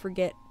 I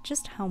forget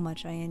just how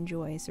much I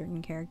enjoy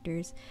certain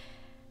characters.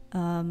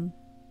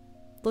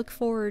 Look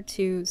forward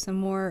to some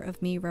more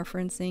of me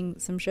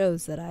referencing some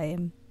shows that I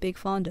am big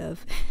fond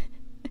of.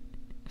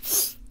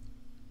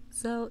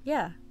 So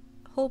yeah,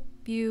 hope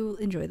you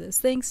enjoy this.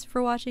 Thanks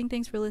for watching,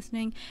 thanks for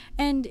listening,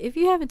 and if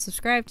you haven't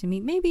subscribed to me,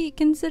 maybe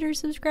consider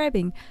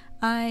subscribing.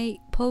 I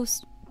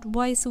post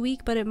twice a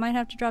week, but it might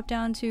have to drop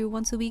down to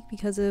once a week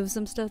because of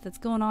some stuff that's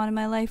going on in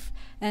my life,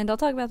 and I'll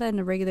talk about that in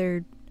a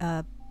regular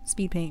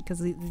speed paint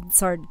because it's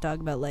hard to talk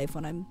about life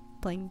when I'm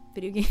playing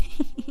video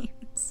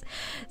games.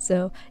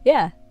 So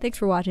yeah, thanks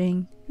for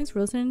watching, thanks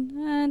for listening,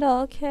 and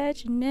I'll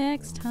catch you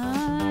next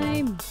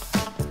time.